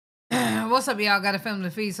What's up, y'all? Got a family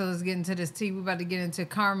feed, so let's get into this tea. We about to get into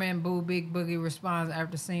Carmen, Big Boogie responds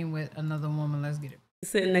after scene with another woman. Let's get it.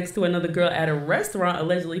 Sitting next to another girl at a restaurant.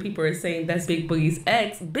 Allegedly, people are saying that's Big Boogie's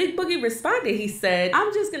ex. Big Boogie responded. He said,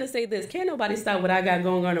 I'm just gonna say this. Can't nobody stop what I got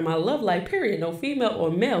going on in my love life, period. No female or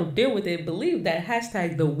male. Deal with it. Believe that.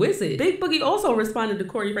 Hashtag the wizard. Big Boogie also responded to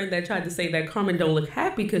Corey's friend that tried to say that Carmen don't look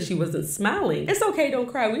happy because she wasn't smiling. It's okay, don't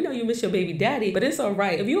cry. We know you miss your baby daddy, but it's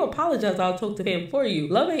alright. If you apologize, I'll talk to him for you.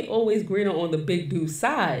 Love ain't always greener on the big dude's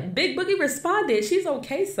side. Big Boogie responded, she's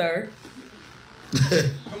okay, sir.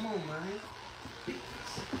 Come on, man.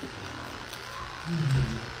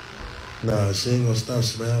 Nah, she ain't gonna stop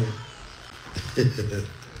smiling.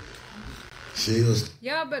 She ain't gonna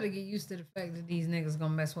Y'all better get used to the fact that these niggas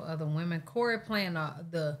gonna mess with other women. Corey playing a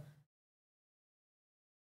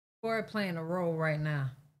role right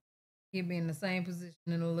now. He'll be in the same position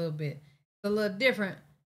in a little bit. It's a little different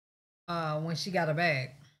when she got a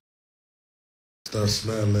bag. stop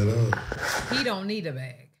smiling at all. He don't need a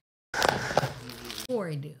bag.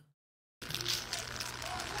 Corey do.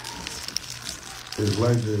 It's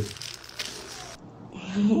like this.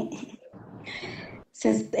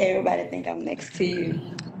 Since everybody think I'm next to you.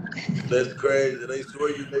 That's crazy. They swear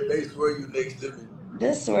you next to me.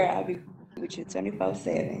 They swear I'll be with you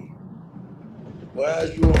 24/7. Why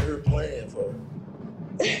is you on here playing for?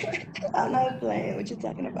 I'm not playing. What you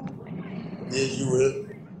talking about? Yeah, you will.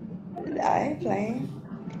 I ain't playing.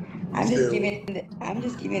 I'm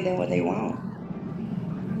just giving them what they want.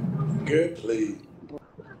 Girl, please.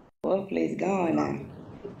 Well, please go on now.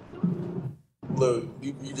 Look,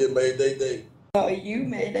 you just made their day. Oh, you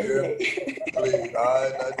made that Girl, day. please.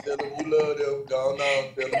 Alright, now tell them you love them. Go on,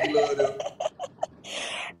 tell them you love them.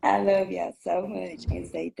 I love y'all so much and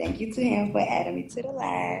say thank you to him for adding me to the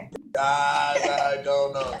line. Alright,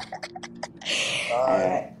 go on. All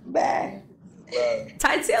right, bye. Bye.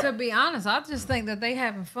 TITI. To be honest, I just think that they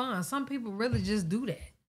having fun. Some people really just do that.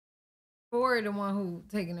 Corey the one who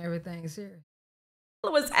taking everything serious.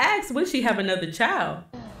 Was asked, would she have another child?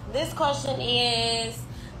 This question is,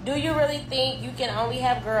 do you really think you can only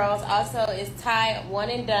have girls? Also, is Ty one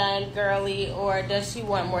and done girly, or does she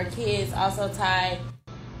want more kids? Also, Ty,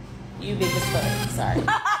 you big as fuck. Sorry.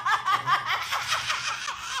 What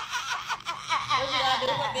you gonna do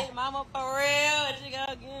with Big Mama for real? What you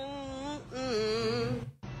gonna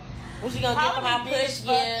What you gonna get for my push?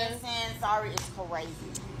 Yeah. Saying sorry is crazy.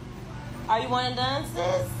 Are you one and done,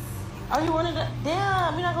 sis? Are you one and done?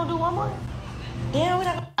 Damn, we're not gonna do one more? Damn, we're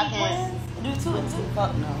not gonna do twins? Do 2 and 2?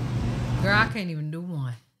 Fuck no. Girl, I can't even do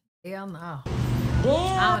one. Hell no.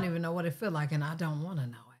 Damn. I don't even know what it feel like, and I don't want to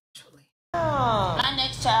know, actually. My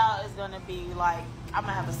next child is gonna be like, I'm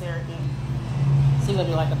gonna have a surrogate. So you gonna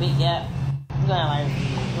do like a big gap? You gonna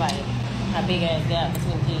like a big ass gap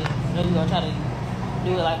between kids? Or you gonna try to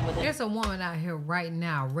do it like with it? There's a woman out here right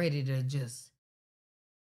now ready to just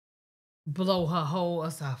blow her whole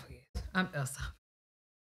esophagus.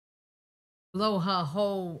 Blow her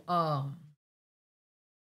whole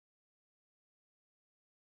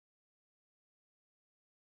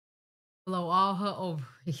blow all her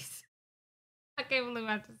ovaries. I can't believe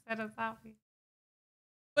I just said esophagus.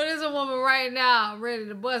 But there's a woman right now ready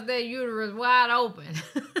to bust that uterus wide open.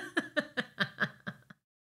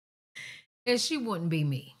 And she wouldn't be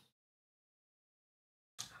me.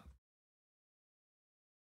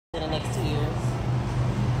 In the next 2 years.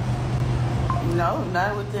 No,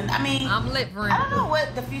 not within. I mean, I'm lit for I don't know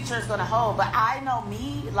what the future is gonna hold, but I know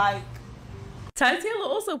me, like. TITI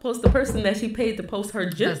also posted the person that she paid to post her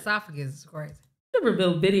The esophagus is crazy.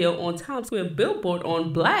 reveal video on Times Square billboard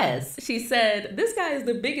on blast. She said, this guy is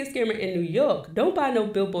the biggest scammer in New York. Don't buy no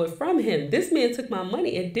billboard from him. This man took my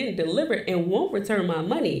money and didn't deliver and won't return my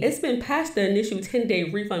money. It's been past the initial 10-day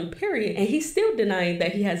refund period and he's still denying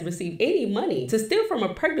that he has received any money. To steal from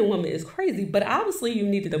a pregnant woman is crazy, but obviously you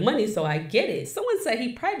needed the money, so I get it. Someone said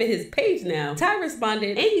he private his page now. Ty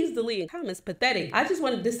responded, and he's deleting comments. Pathetic. I just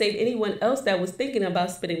wanted to save anyone else that was thinking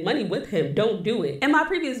about spending money with him. Don't do it. In my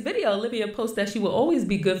previous video, Olivia posted that she will always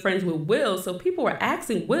be good friends with Will, so people were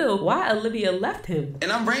asking Will why Olivia left him.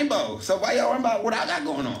 And I'm Rainbow, so why y'all worrying about what I got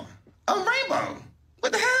going on? I'm Rainbow.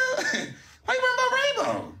 What the hell? Why you worrying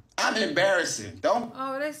about Rainbow? I'm embarrassing. Don't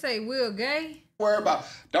Oh, they say Will gay? worry about,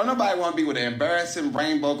 don't nobody want to be with an embarrassing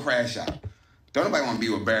Rainbow crash out. Don't nobody want to be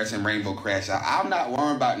with embarrassing Rainbow crash out. I'm not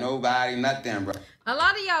worrying about nobody, nothing, bro. A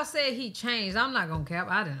lot of y'all said he changed. I'm not gonna cap.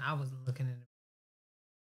 I wasn't looking at it.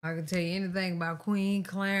 I can tell you anything about Queen,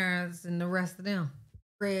 Clarence, and the rest of them.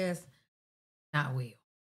 Chris, not Will.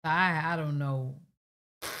 I don't know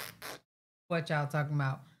what y'all talking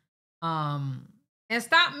about. And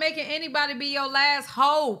stop making anybody be your last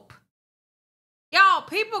hope. Y'all,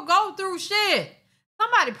 people go through shit.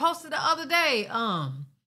 Somebody posted the other day,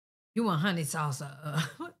 you and Honey Sauce,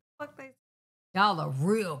 what the fuck they? Y'all a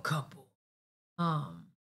real couple.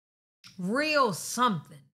 Real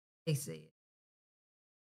something, they said.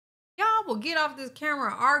 Y'all will get off this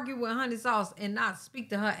camera and argue with Honey Sauce and not speak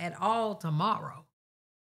to her at all tomorrow.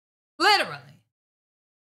 Literally.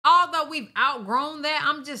 Although we've outgrown that,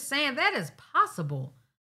 I'm just saying that is possible.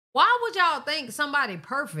 Why would y'all think somebody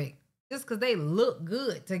perfect just because they look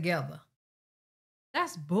good together?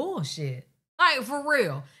 That's bullshit. Like, for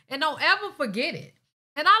real. And don't ever forget it.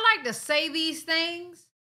 And I like to say these things.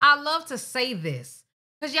 I love to say this.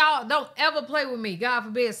 Because y'all don't ever play with me. God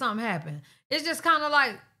forbid something happen. It's just kind of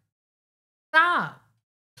like, stop.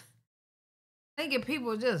 Thinking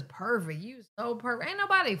people just perfect. You so perfect. Ain't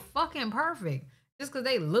nobody fucking perfect. Just because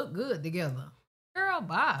they look good together. Girl,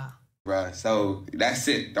 bye. Bruh, so that's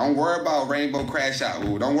it. Don't worry about Rainbow Crash Out.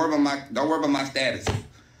 Ooh, don't worry about my status.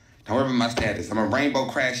 Don't worry about my status. I'm a Rainbow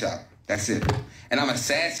Crash Out. That's it. And I'm a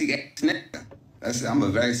sassy ass nigga. That's it. I'm a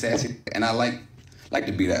very sassy, and I like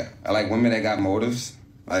to be that. I like women that got motives.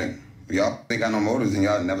 Like, if y'all ain't got no motives, then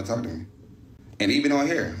y'all never talk to me. And even on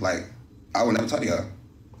here, like, I will never talk to y'all.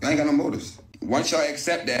 Y'all ain't got no motives. Once y'all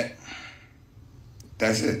accept that,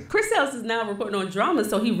 that's it. Chris Sales is now reporting on drama,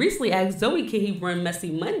 so he recently asked Zoe, can he run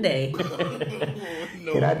Messy Monday?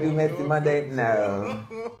 Can I do Messy Monday? No.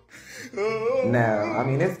 No. I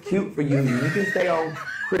mean, it's cute for you. You can stay on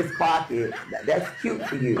Chris Pocket. That's cute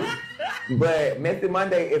for you. But Messy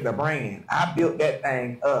Monday is a brand. I built that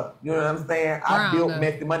thing up. You know what I'm saying? I built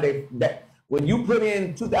Messy Monday. That when you put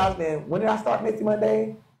in 2000, when did I start Messy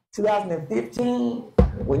Monday? 2015.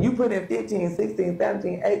 When you put in 15, 16,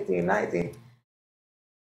 17, 18, 19.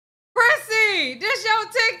 Chrissy, this your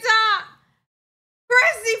TikTok?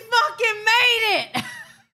 Chrissy fucking made it.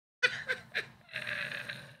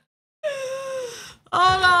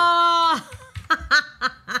 Hold on.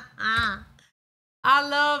 I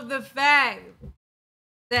love the fact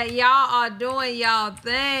that y'all are doing y'all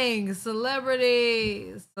thing.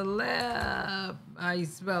 Celebrity, how you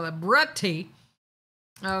spell it? Brutty.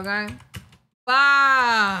 Okay.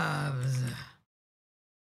 Vibes.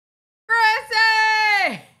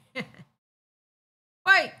 Chrissy!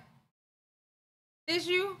 Wait. Is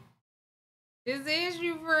you? Is the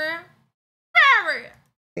issue for real?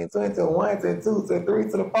 To the 1, to the 2, to the 3,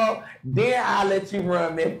 to the 4. Then I'll let you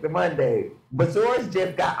run Messy Monday. But yours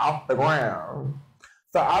just got off the ground.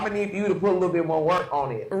 So I'm going to need you to put a little bit more work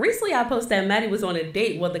on it. Recently, I posted that Maddie was on a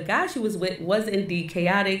date. Well, the guy she was with was indeed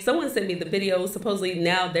chaotic. Someone sent me the video. Supposedly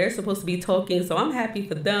now they're supposed to be talking, so I'm happy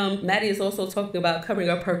for them. Maddie is also talking about covering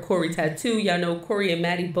up her Corey tattoo. Y'all know Corey and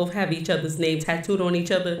Maddie both have each other's name tattooed on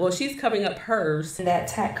each other. Well, she's covering up hers. That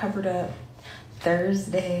tat covered up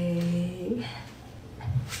Thursday.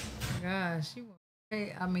 Gosh, she was,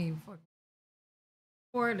 I mean,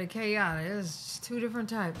 for the chaotic, it's two different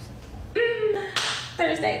types.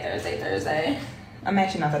 Thursday. I'm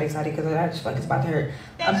actually not that excited because I just feel like it's about to hurt.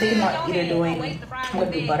 I'm thinking about either doing, I'm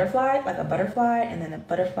going to do butterfly, like a butterfly, and then a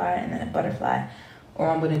butterfly, and then a butterfly, or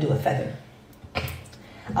I'm going to do a feather.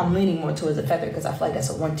 I'm leaning more towards a feather because I feel like that's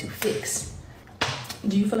a 1-2 fix.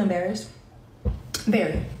 Do you feel embarrassed?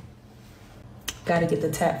 Very. Gotta get the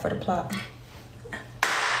tap for the plot.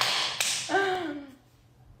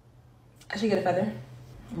 I should get a feather.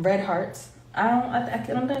 Red hearts. I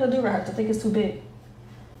don't think I'll do red hearts. I think it's too big.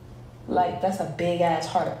 Like, that's a big ass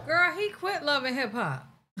heart. Girl, he quit loving hip hop.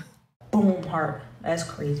 Boom, heart. That's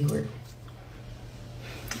crazy work.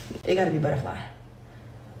 It gotta be butterfly.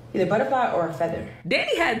 Either butterfly or a feather.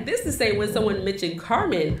 Danny had this to say when someone mentioned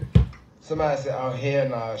Carmen. Somebody said, oh, hell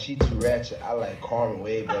nah, she too ratchet. I like Carmen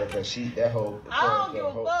way better because she, that whole... I don't give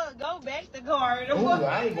a fuck. Go back to Carmen. Ooh,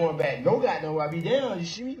 I ain't going back. No goddamn I be down. You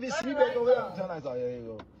see me back over there. Tell us, oh, yeah,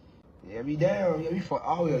 you go. Yeah, be down. Yeah, we fucked.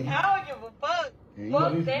 Oh, yeah. I don't give a fuck.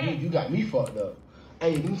 Yeah, you got me fucked up.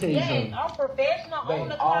 Hey, let me tell you something. I'm professional on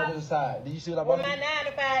the all clock. this side. Did you see what I bought With you? my 9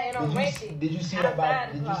 to 5 and I'm ratchet. Did you see what I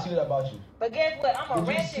bought you? Did you see what I bought you? But guess what? I'm a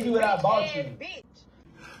ratchet, see what I bought you? bitch.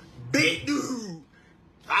 Big dude,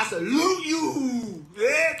 I salute you.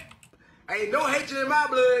 Yeah? Ain't no hatred in my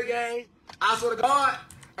blood, gang. I swear to God,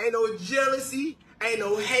 ain't no jealousy, ain't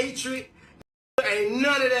no hatred, ain't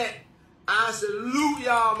none of that. I salute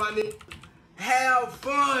y'all, my nigga. Have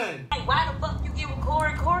fun. Like, why the fuck you get with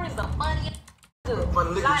Corey? Corey's the funniest dude. I'm funny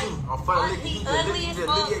looking too. I'm funny looking. He ugly as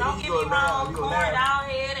fuck. Don't get me wrong. Corey down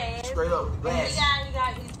head ass. Straight up, glass. He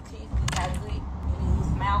got good.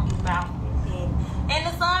 His mouth. And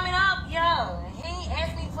to sum it up, yo, he ain't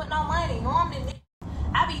asked me for no money. Normally,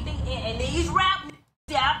 I be thinking, and these rap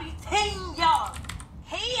niggas, I be telling y'all,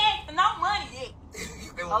 he ain't asked for no money yet.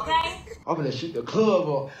 Okay? gonna shoot the club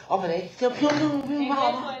up. I'm gonna And guess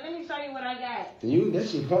what? Let me show you what I got. that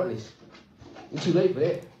shit pointless. It's too late for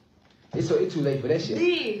that. It's too late for that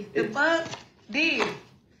shit. The fuck? This.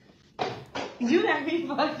 You got me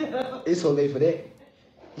fucked up. It's so late for that.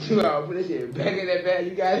 You gotta put that shit back in that bag.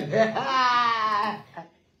 You got it.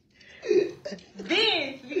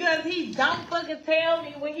 This, because he don't fucking tell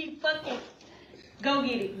me when he fucking go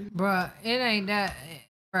get it. Bruh, it ain't that.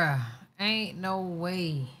 Bruh, ain't no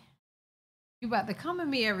way. You about to come at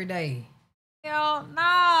me every day. Hell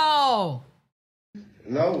no.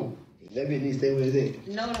 No. That bitch needs to stay where it's at.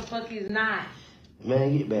 No, the fuck is not.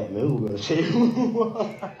 Man, get back, man. We're gonna check.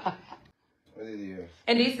 What is it?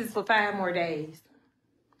 And this is for 5 more days.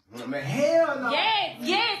 Man, hell no.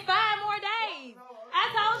 Yes, 5 more days. I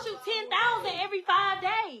told you 10,000 every 5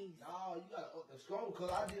 days. No, you gotta up the score,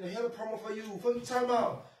 cause I did a hell of promo for you. What you talking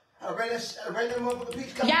about? I ran that motherfucker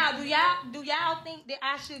peach cup. Y'all, do y'all think that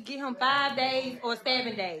I should give him 5 days or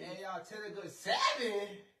 7 days? And y'all tell it good 7.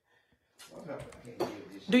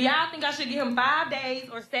 Do y'all think I should give him 5 days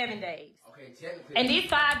or 7 days? Okay, technically. And these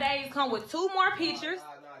 5 days come with 2 more pictures.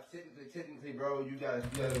 No, technically, bro, you gotta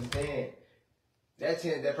understand.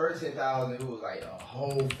 That first 10,000, it was like a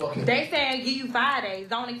whole fucking. They said give you 5 days,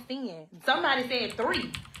 don't extend. Somebody said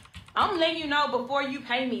 3. I'm letting you know before you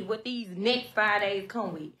pay me what these next 5 days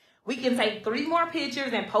come with. We can take 3 more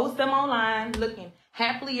pictures and post them online looking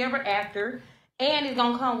happily ever after. And it's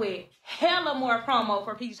gonna come with hella more promo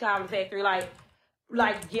for Peach Cobbler Factory.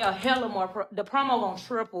 Hella more. The promo gonna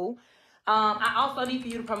triple. I also need for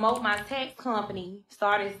you to promote my tax company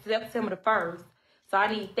starting September the 1st. So I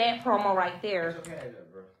need that promo right there. Okay,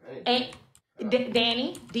 bro. And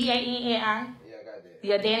Danny, D-A-N-N-I. Yeah, I got that.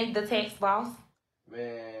 Yeah, Danny, the tax boss.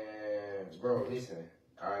 Man, bro, listen.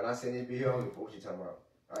 All right, I said it be here only for what you talking about.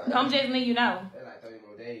 No, I'm just letting you know. That's like 30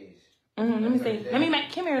 more days. Let me see.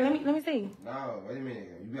 Come here. Let me see. No, wait a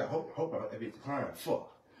minute. You got hope that bitch decline. Fuck.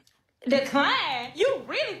 Decline? You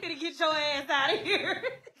really finna get your ass out of here.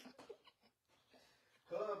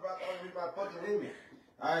 Cuz, bro, I thought it was my fucking limit.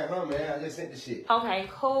 All right, man. I just sent the shit. Okay,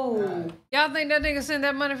 cool. Y'all think that nigga sent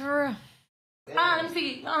that money for real? Let me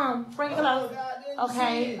see. Bring it close.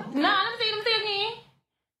 Okay. No, let me see again.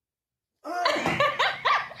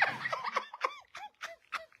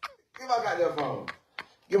 Give my goddamn phone.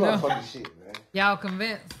 Give my fucking shit, man. Y'all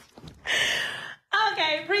convinced?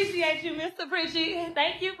 Okay, appreciate you, Mr. Pritchett.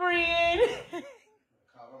 Thank you, friend.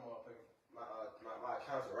 Call my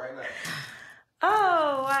accountant right now.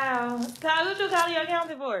 Oh, wow. Kyle, what you calling your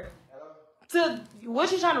accountant for? Hello?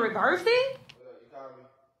 What you trying to reverse it?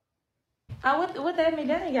 You called me? What that mean?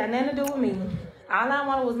 That ain't got nothing to do with me. All I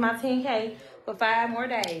wanted was my 10K for 5 more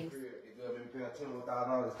days.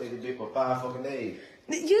 $10,000 to stay the bitch for 5 fucking days.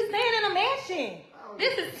 You staying in a mansion.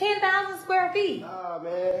 This is 10,000 square feet. Nah,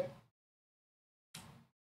 man.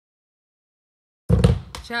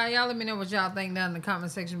 Child, y'all let me know what y'all think down in the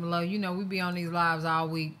comment section below. You know, we be on these lives all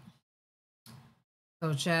week.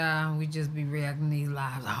 So, child, we just be reacting to these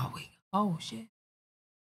lives all week. Oh, shit.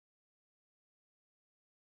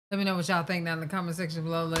 Let me know what y'all think down in the comment section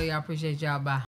below. Love y'all. Appreciate y'all. Bye.